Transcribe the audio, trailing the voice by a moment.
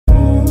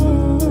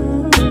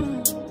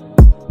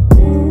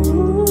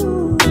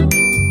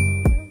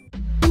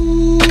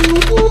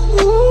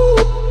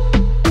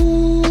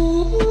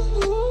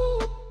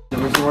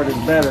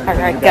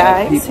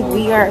guys,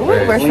 we are.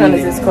 What restaurant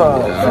is this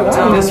called?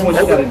 This one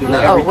you gotta do.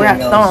 Oh, we're at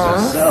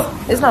Thongs.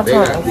 It's not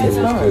Thongs, it's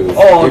Thongs.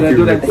 Oh, they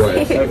do that.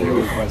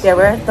 Yeah,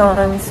 we're at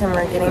Thongs and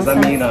we're getting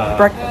some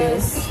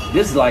breakfast.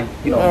 This is like,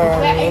 you know,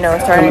 and you know,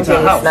 starting to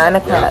it's 9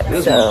 o'clock.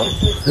 So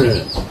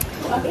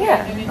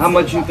yeah. How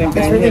much you think?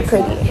 It's really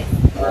pretty.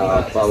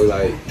 Probably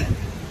like,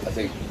 I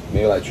think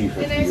maybe like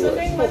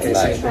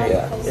 $350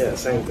 US. Yeah,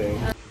 same thing.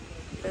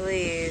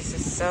 Belize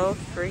is so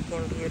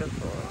freaking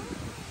beautiful.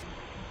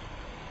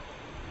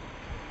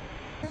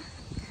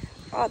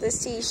 All the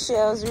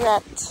seashells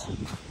wrapped.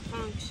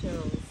 Conch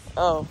shells.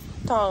 Oh,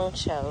 tongue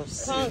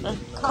shells.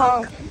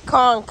 Conch.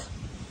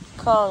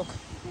 Conch.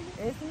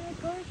 Isn't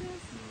it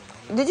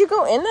gorgeous? Did you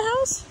go in the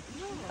house?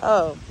 No.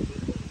 Oh.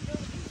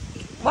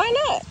 Why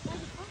not?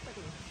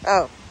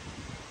 Oh.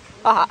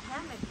 Aha.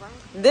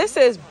 This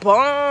is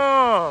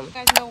bomb. You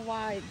guys know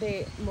why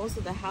most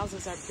of the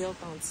houses are built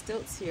on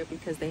stilts here?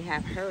 Because they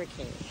have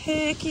hurricanes.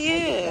 Heck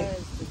yeah.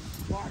 Because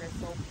the water's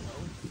so close.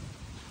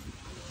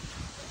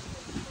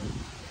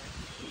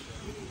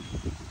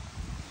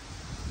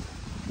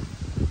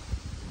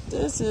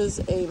 This is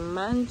a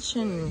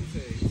mansion.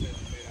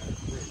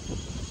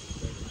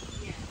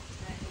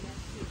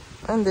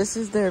 And this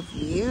is their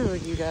view,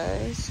 you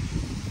guys.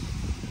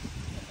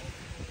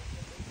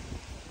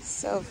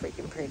 So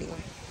freaking pretty.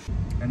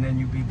 And then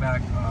you be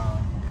back,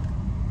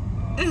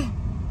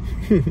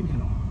 you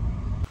know.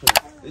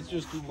 It's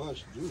just too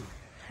much to do.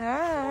 Hi.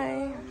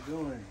 How you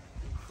doing?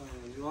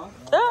 You are?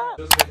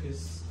 Just get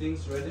his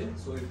things ready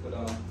so we could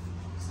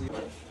see.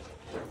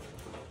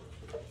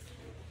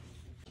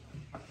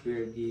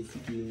 Here these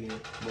female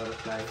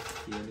butterflies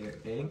here their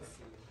eggs.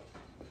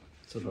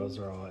 So those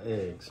are all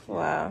eggs.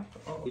 Wow.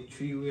 The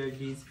tree where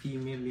these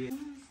female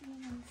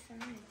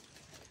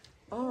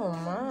Oh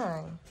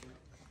my.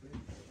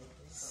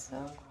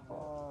 So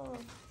cool.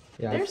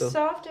 yeah, They're so,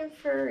 soft and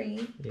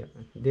furry. yeah,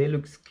 they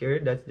look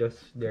scared. That's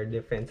just their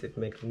defensive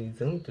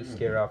mechanism to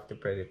scare off the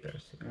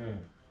predators.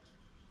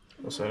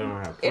 So they don't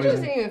have It poison.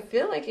 doesn't even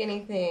feel like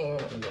anything.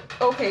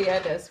 Okay, yeah,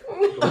 it does. Come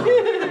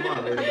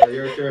on, lady,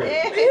 your turn.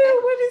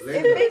 What is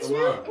Lady, it? Makes come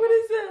you. on. What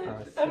is that?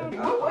 I don't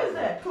know. What was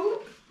that?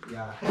 Poop?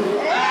 Yeah.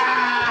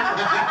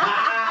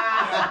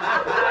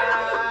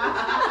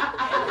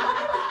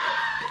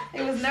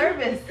 It was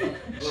nervous.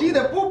 She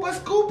the pooper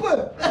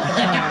scooper.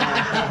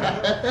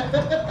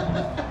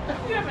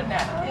 You have a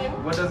napkin.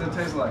 What does it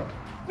taste like?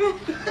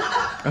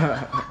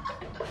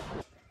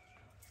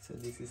 So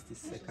this is the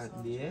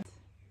second day.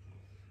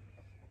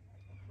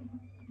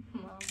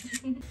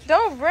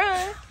 Don't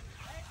run.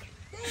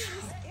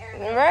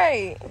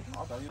 Right.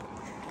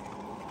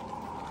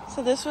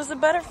 So this was the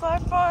butterfly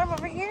farm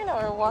over here. Now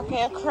we're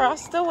walking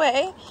across the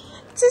way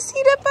to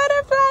see the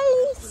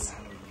butterflies.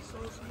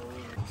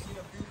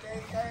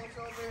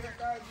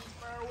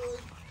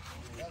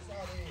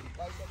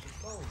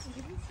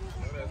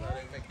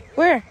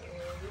 Where?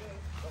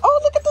 Oh,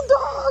 look at the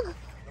dog.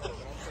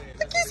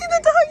 Look, you see the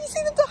dog? You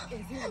see the dog?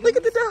 Look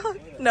at the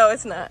dog. No,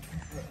 it's not.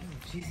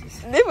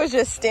 It was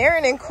just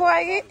staring and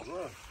quiet.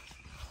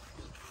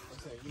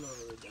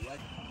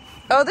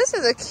 Oh, this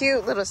is a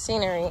cute little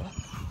scenery.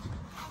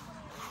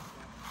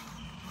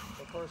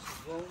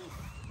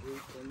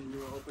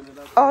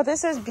 Oh,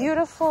 this is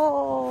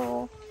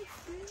beautiful.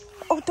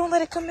 Oh, don't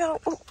let it come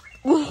out.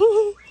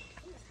 Oh.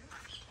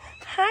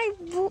 Hi,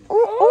 boo.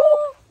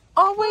 Oh,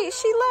 oh, wait,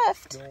 she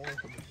left.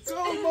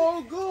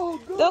 Go.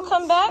 They'll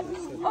come back?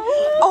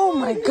 Oh,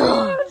 my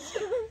God.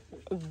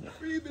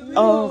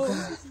 Oh,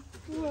 God.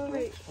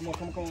 Wait. Come on,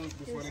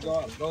 before they go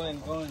out. Go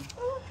in. Oh,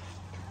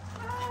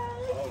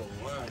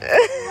 wow.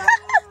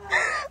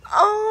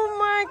 Oh,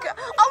 my God.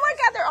 Oh, my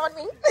God, they're on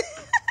me.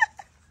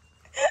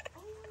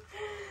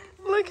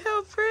 Look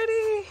how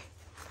pretty.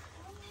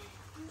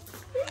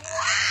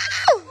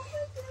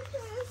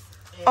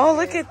 Oh,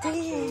 look at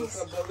these.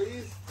 What's up,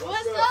 Belize?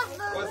 What's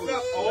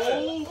up?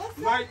 Oh,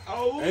 Mike.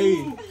 Oh.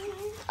 Hey.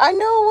 I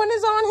know one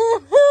is on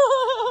him.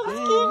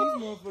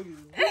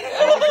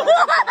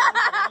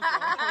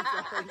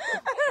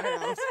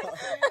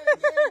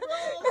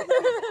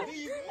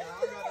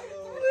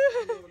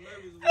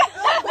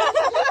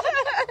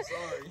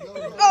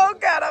 Oh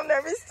God, I'm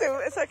nervous too.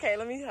 It's okay.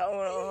 Let me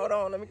hold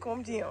on. Let me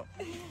calm down.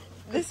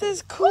 This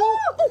is cool.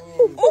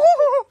 Oh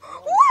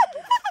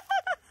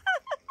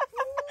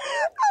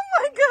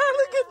my God,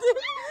 look at this.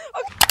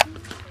 Okay.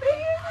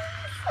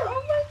 Oh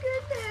my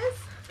goodness.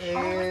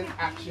 And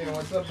action.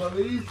 What's up,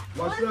 Belize?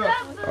 What's up?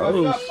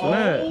 Oh,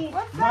 snap.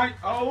 Mike.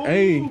 Oh.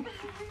 Hey,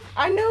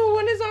 I know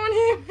one is on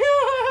him.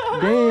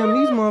 damn,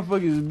 these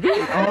motherfuckers is big.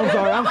 Oh, I'm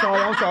sorry. I'm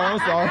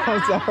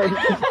sorry.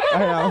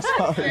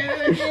 Say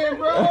it again,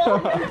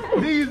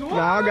 bro. These ones.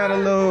 Nah,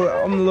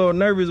 I'm a little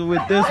nervous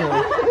with this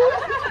one.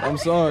 I'm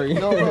sorry.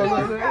 God,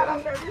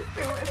 I'm nervous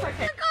too. It's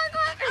okay.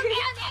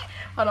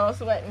 Hold on, I'm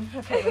sweating.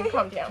 Okay, let me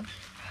calm down.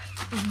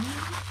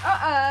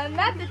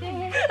 Not the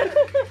dad.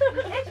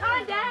 It's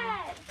our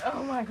dad.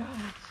 Oh my God.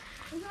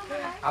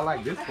 I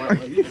like this part. I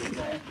don't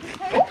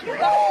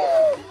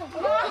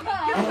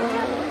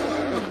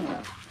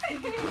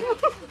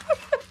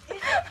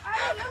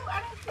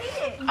see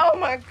it. Oh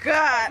my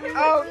God.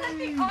 Oh,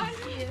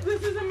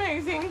 this is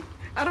amazing.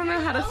 I don't know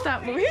how to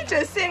stop moving. He's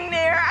just sitting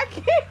there. I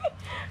can't.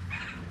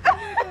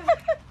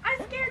 I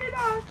scared it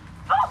off.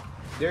 Oh,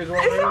 There's one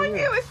it's right on here.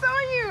 you. It's on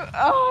you.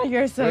 Oh,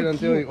 you're so Wait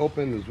until he cute.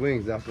 opens his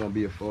wings. That's gonna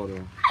be a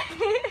photo.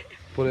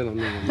 Put it on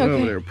me. You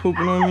over there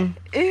pooping on me?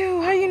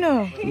 Ew, how you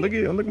know? Look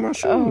at my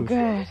shoes. Oh,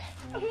 God.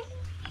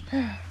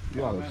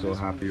 You all look so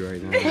happy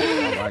right now.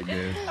 I like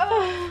this.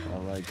 I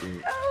like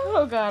it.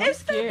 Oh, God, I'm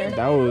scared.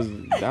 That was a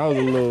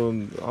little.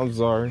 I'm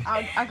sorry.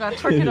 I gotta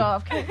twerk it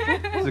off.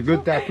 It's a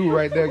good tattoo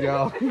right there,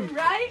 y'all.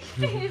 Right?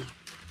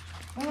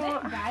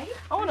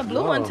 I want a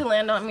blue one to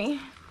land on me.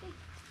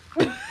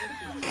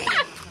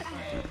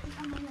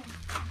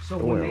 So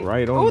It when went they,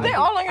 right on. Oh, me. they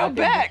all on your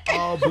back.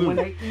 so when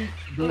they eat,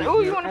 they, Oh,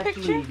 you they're want a picture?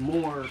 actually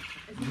more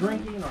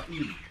drinking or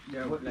eating.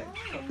 They're like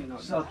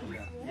sucking.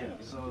 Yeah.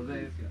 So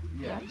they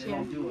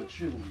don't do a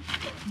chew.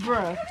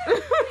 Bruh.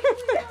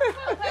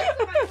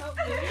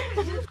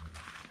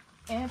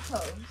 And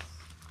pose.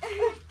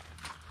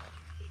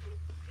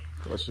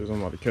 Watch this,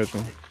 I'm about to catch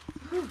him.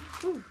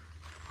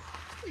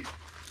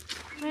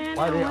 Man,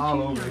 Why I they want all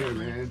you- over here,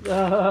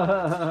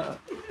 man?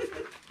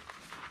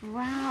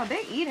 Wow,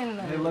 they eating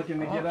the. They're looking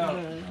to get out.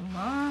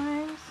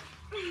 Limes.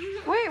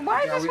 Wait,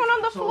 why is this one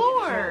on the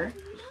floor?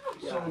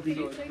 So the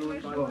those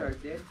ones are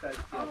dead because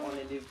they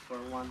only live for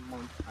 1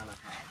 month and a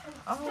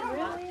half. Oh,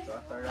 really? So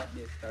after that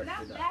they start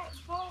to die.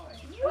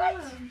 What?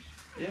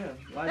 Yeah,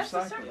 life That's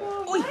the cycle.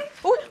 circle. Ooh,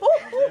 ooh, ooh,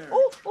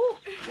 ooh, ooh.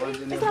 One's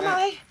in the It's not my back.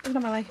 leg. It's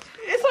not my leg.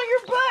 It's on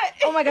your butt.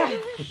 Oh my God.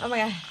 Oh my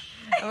God.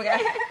 Oh my God.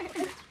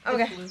 Oh my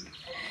God.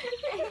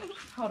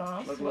 Hold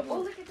on. Look.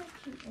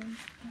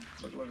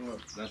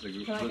 That's a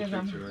good Can I get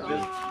them? picture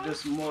right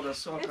This motor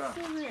soccer.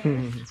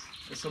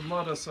 It's a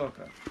motor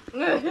soccer.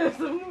 It's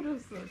a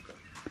motorcycle.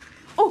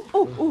 Oh,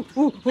 oh, oh,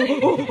 oh,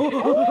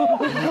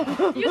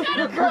 oh, You got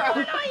a girl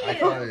on you.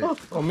 there.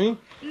 Oh, me?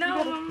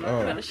 No, I'm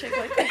Oh. gonna shake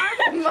like that.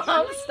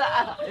 Mom,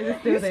 stop. Is it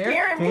still there?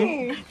 You're scaring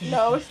me.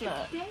 No, it's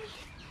not.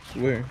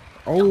 Where?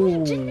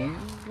 Oh.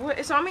 What?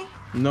 It's on me?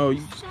 No,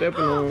 you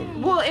stepping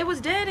on. Well, it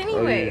was dead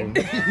anyway.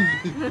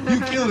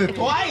 You killed it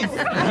twice.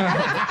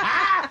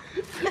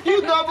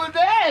 You double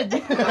dead.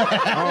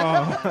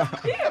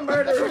 He a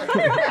murderer.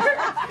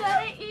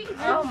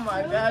 Oh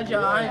my God,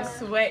 y'all. I'm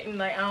sweating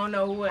like I don't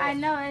know what. I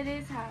know it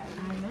is hard.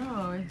 I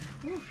know.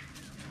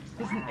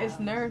 It's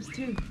nerves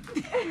too.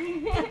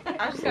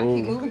 I just gotta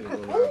keep moving.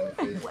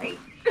 Wait.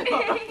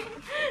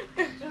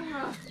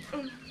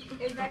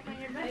 Is that on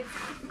your back?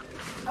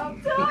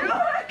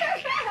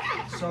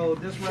 So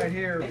this right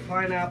here,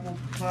 pineapple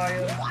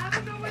papaya.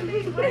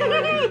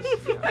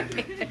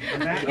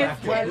 And that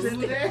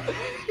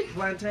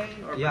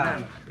plantain or Yeah,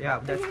 banana? yeah,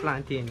 that's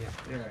plantain.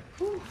 Yeah.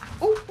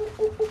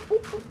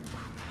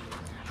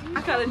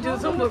 I gotta do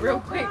something real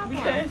quick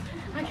because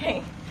I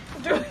can't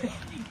do it.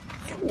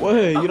 What?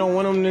 You don't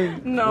want them to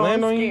No,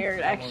 land I'm on you?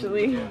 scared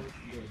actually. Yeah.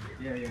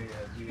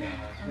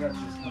 That's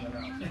just coming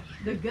out.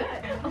 The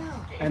gut.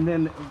 And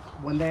then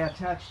when they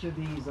attach to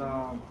these,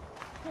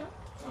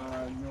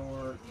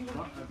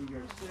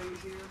 your seiri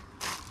here,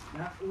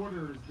 that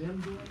order is them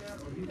doing that,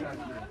 or you guys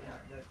doing that?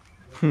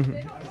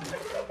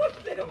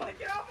 They don't want to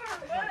get off our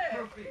butt.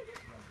 Perfect.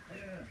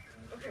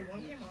 Okay,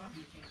 one came off.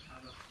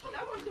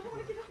 That one don't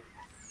want to get off.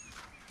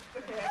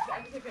 Okay, I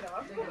can take it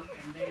off. And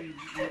they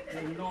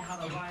know how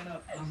to line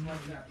up just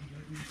like that.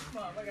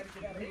 Mom, I gotta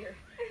get out of here.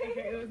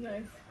 Okay, it was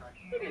nice.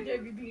 Look at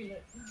JB being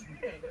it.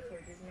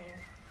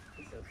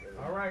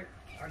 All right,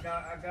 I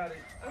got it.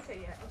 Okay,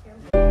 yeah, okay.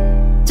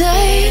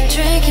 Day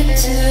drinking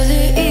till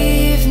the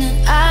evening.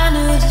 I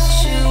knew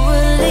that you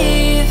were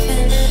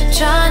leaving,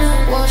 trying to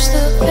wash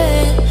the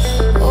pain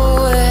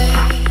away.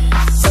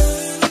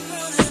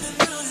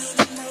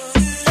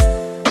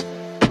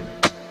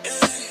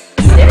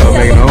 I'm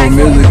making a whole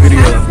music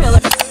video.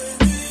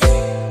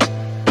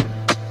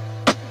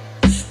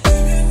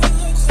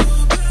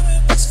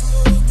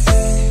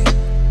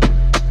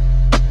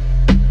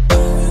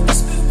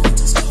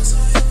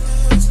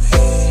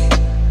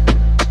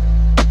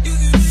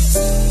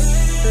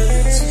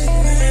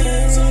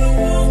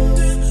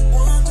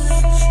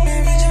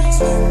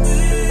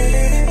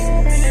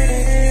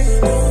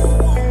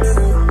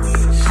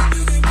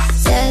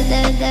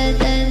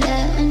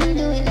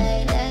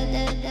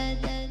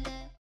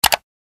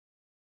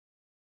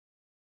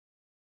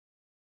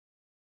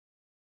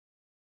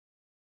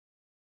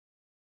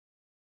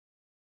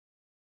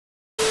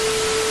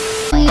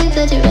 When you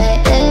touch it right,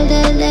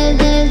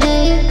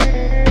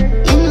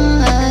 you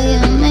know how you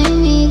make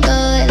me go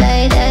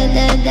like that.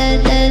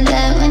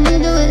 When you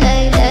do it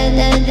like that.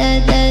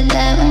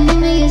 When you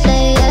make it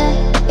say yeah,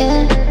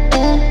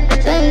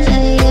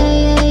 say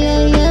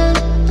yeah.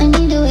 When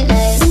you do it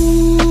like ooh.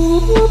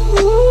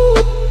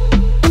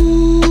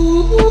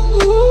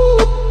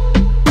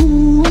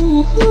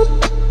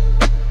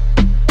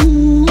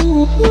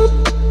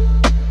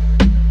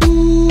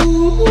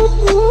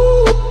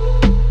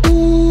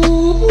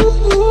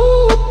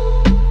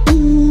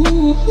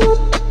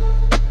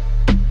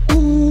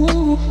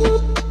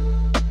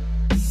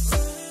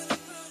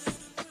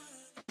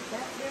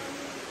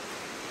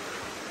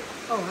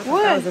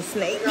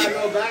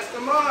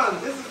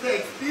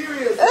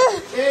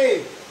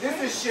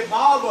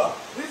 Chivalba.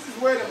 This is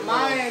where the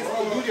Mayans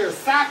will do their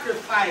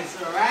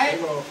sacrifice, alright?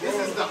 This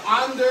is the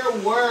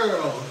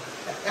underworld.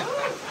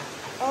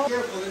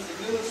 Careful, it's a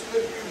little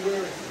slippery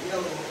where it's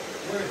yellow,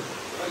 where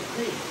it's like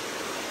green.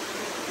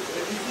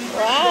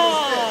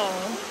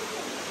 Wow.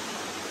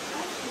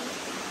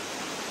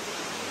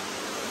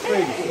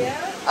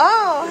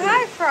 Oh,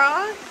 hi,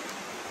 frog.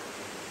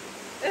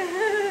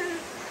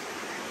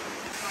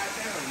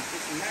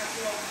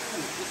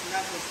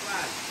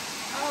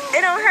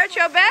 It don't hurt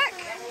your back?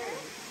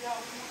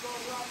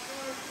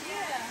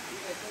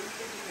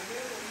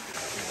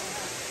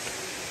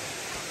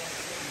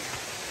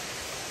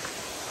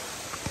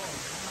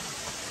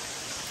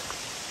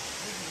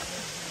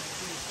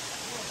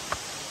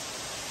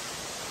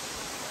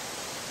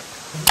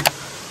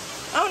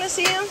 I want to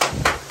see him.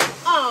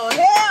 Oh,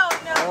 hell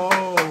no.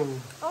 Oh.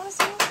 I want to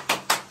see him.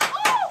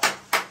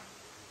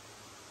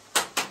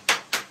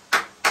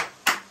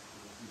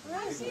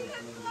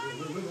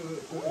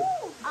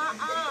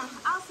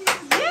 I'll see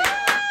him.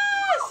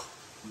 Yes!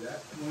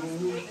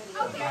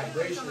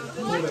 Vibration.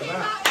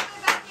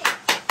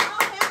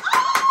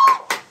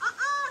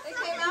 It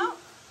came out?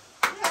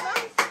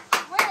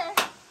 Where?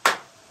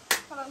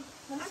 Hold on.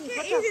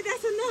 Okay, easy,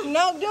 that's enough.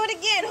 No, do it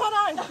again. Hold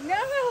on.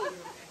 No.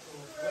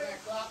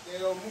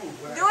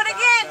 Do it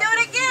again. Do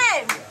it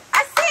again. I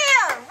see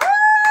him.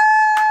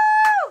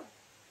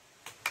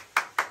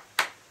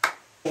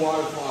 Woo!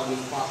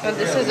 So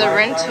this is a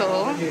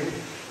rental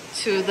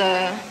to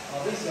the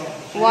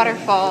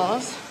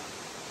waterfalls.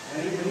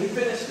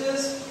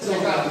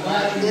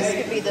 This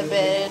could be the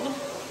bed. Ew,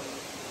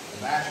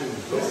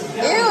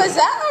 is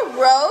that a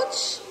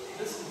roach?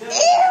 Ew!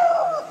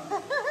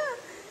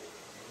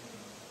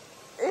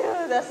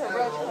 Ew, that's a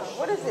roach.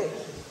 What is it?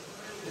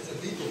 It's a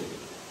beetle.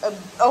 A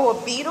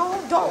beetle?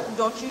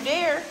 Don't you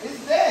dare.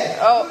 It's dead.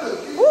 Oh,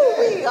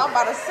 woo-wee, I'm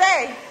about to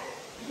say.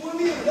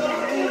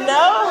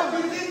 No.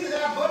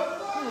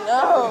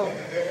 No.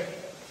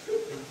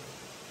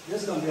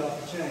 This is gonna be off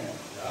the chain.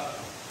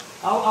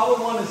 I would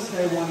want to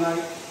stay one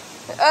night.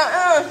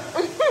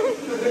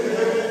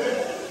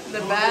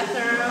 The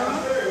bathroom.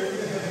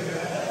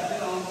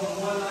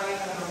 One night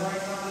at the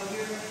right time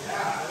here.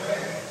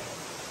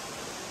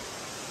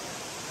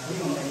 We're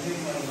gonna make big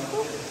money like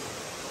this.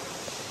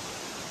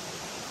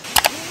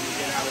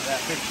 Get out of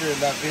that picture in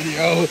that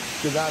video,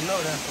 because I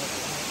know that's what.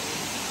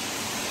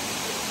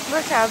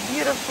 Look how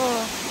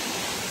beautiful.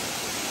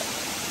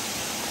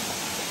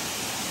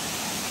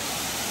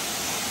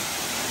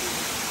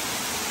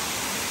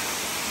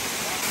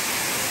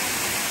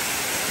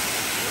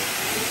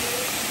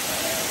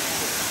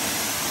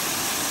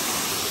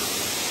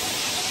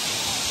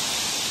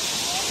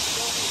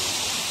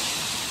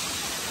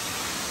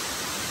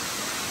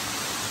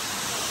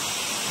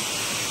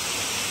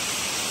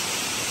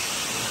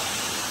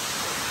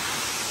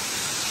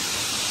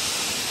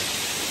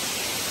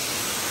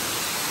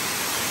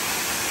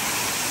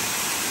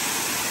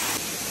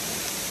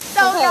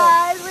 So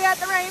guys, we're at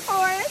the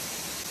rainforest.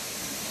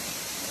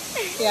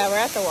 Yeah, we're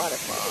at the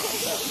waterfall.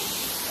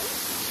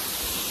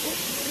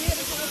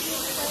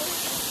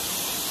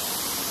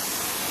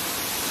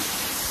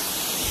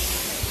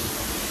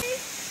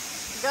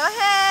 Go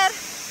ahead.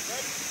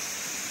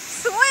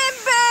 Swim,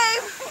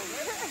 babe.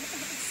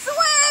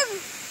 Swim.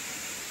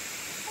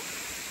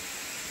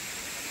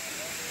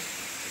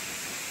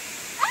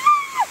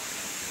 Ah!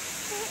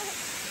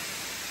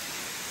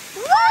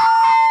 Woo!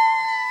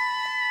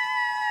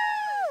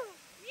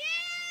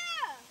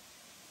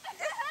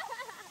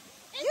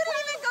 You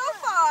didn't even go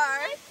far.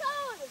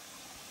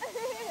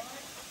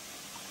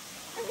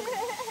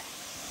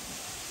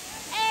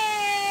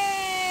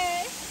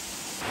 Hey.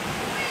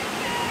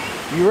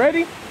 You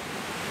ready?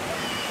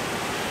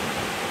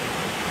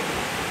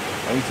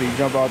 Let me see you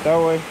jump out that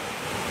way.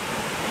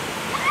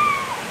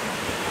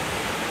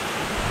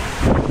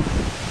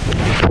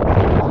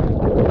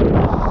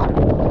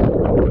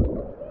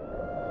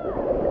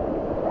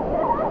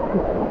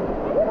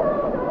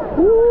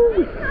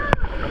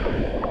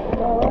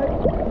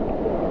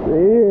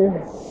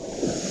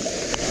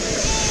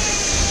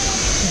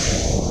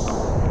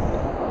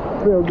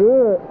 Feel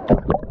good.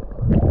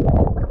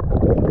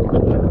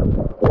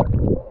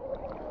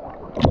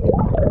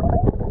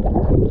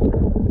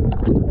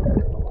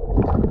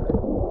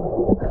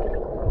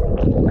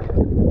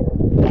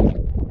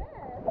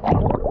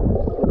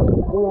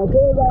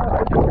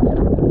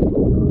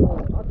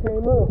 I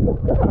came up.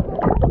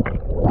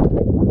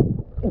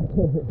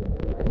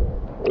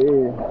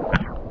 Yeah.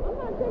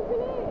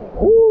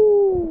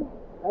 Woo!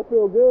 That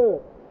feel good.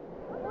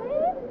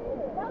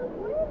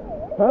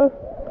 Huh?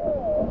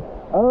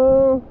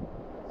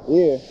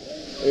 Yeah,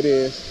 it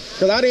is.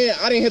 Cause I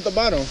didn't hit the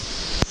bottom.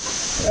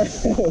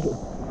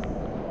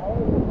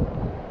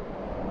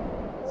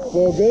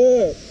 Feel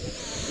good.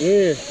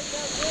 Yeah.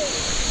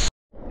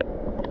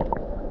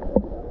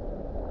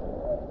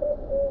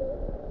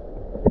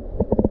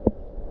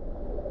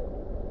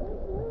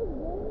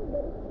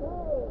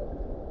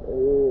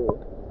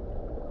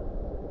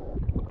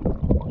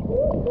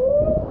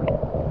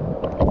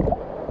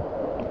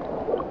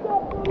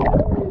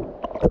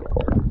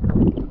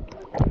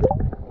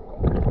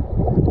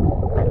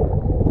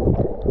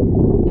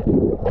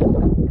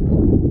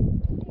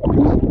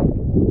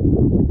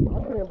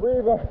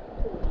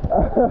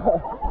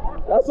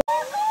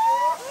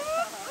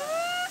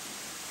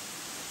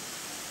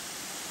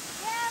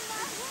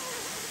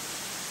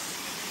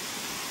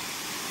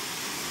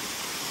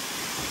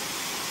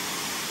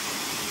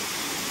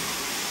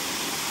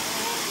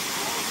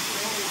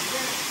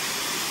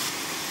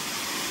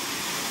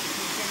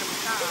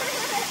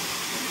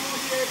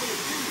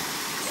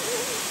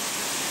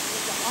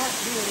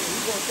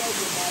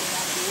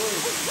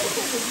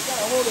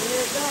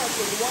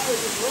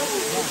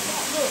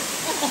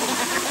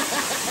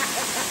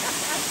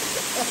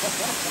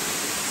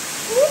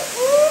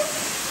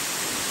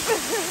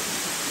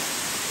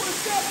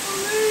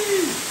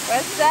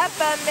 What's up,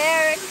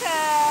 America?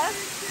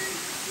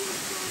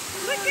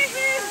 Look at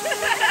him.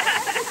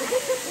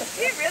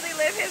 He really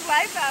lived his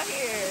life out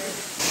here.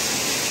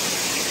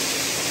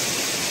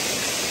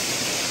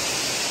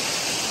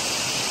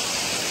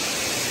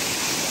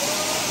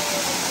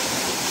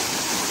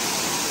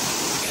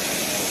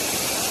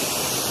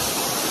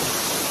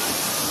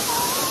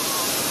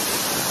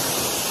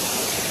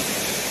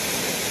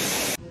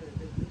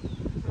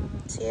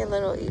 See a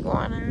little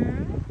iguana.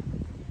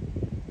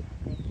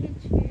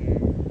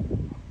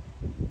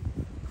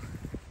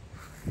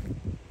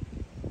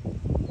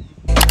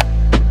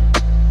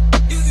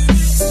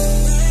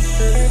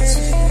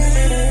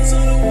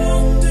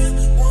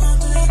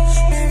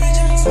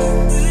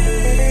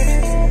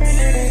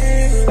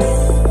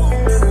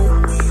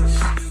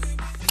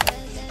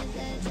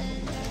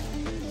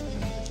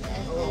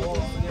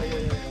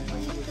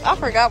 I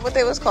forgot what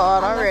they was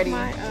called already.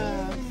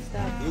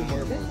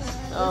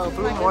 Oh,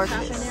 blue morphs.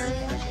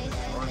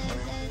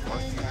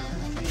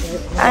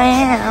 I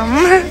am.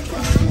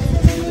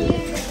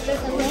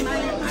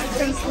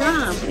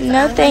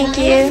 No, thank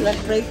you. No,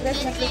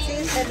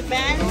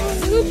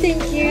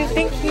 thank you.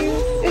 Thank you.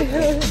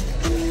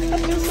 I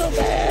feel so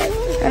bad.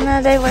 I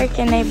know they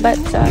working their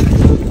butts off.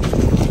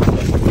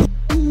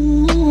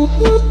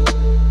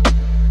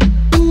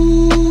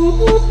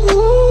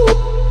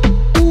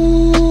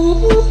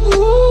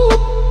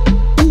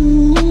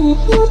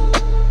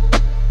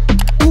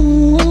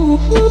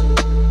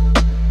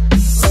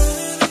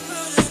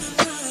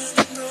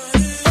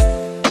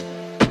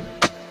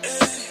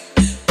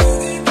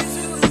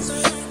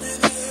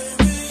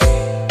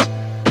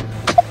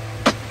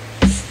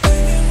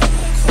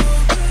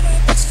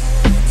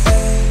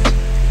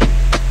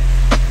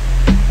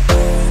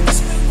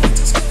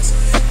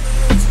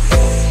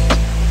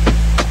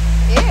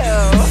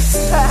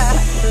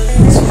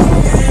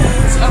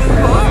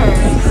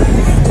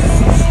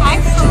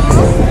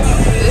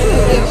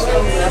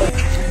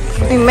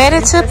 We made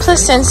it to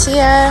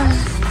Placencia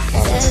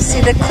to see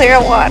the clear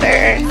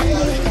water.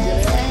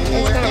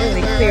 It's not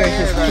really clear, it's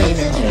just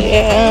cleaner.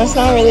 Yeah, it's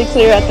not really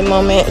clear at the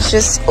moment. It's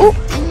just, ooh,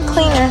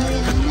 cleaner.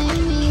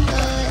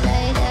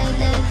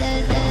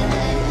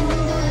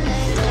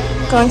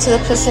 Going to the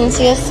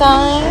Placencia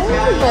sign,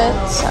 but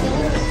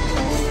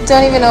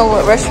don't even know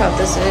what restaurant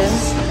this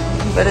is,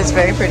 but it's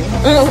very pretty.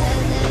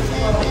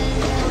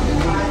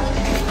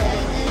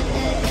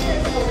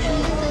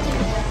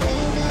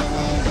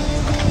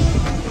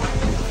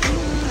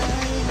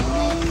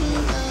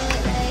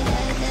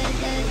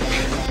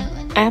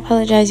 I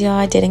apologize, y'all.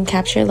 I didn't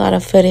capture a lot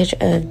of footage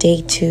of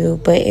day 2,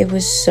 but it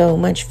was so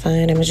much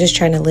fun. I was just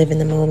trying to live in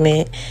the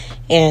moment.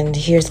 And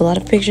here's a lot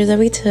of pictures that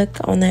we took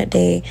on that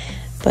day.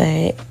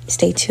 But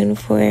stay tuned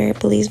for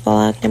Belize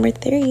vlog number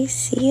 3.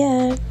 See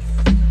ya.